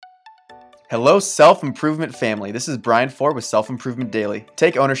Hello, self-improvement family. This is Brian Ford with Self-Improvement Daily.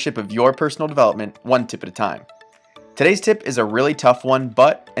 Take ownership of your personal development one tip at a time. Today's tip is a really tough one,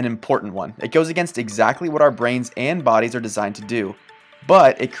 but an important one. It goes against exactly what our brains and bodies are designed to do,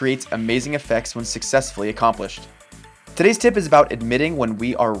 but it creates amazing effects when successfully accomplished. Today's tip is about admitting when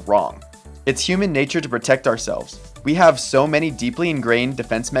we are wrong. It's human nature to protect ourselves. We have so many deeply ingrained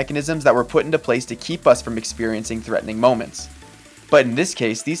defense mechanisms that were put into place to keep us from experiencing threatening moments. But in this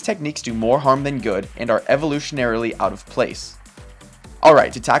case, these techniques do more harm than good and are evolutionarily out of place.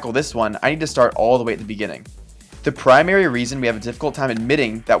 Alright, to tackle this one, I need to start all the way at the beginning. The primary reason we have a difficult time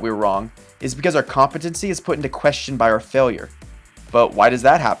admitting that we're wrong is because our competency is put into question by our failure. But why does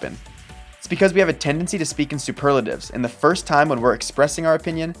that happen? It's because we have a tendency to speak in superlatives, and the first time when we're expressing our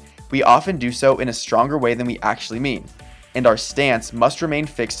opinion, we often do so in a stronger way than we actually mean, and our stance must remain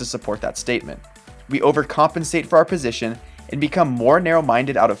fixed to support that statement. We overcompensate for our position and become more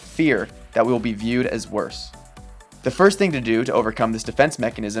narrow-minded out of fear that we will be viewed as worse. The first thing to do to overcome this defense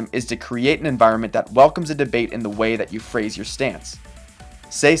mechanism is to create an environment that welcomes a debate in the way that you phrase your stance.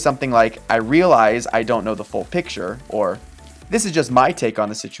 Say something like, "I realize I don't know the full picture," or "This is just my take on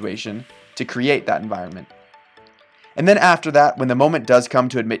the situation," to create that environment. And then after that, when the moment does come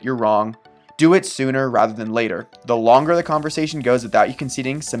to admit you're wrong, do it sooner rather than later. The longer the conversation goes without you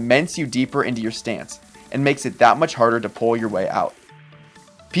conceding cements you deeper into your stance and makes it that much harder to pull your way out.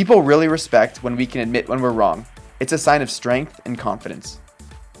 People really respect when we can admit when we're wrong. It's a sign of strength and confidence.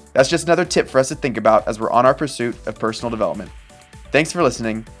 That's just another tip for us to think about as we're on our pursuit of personal development. Thanks for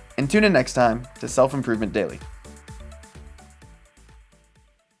listening, and tune in next time to Self-Improvement Daily.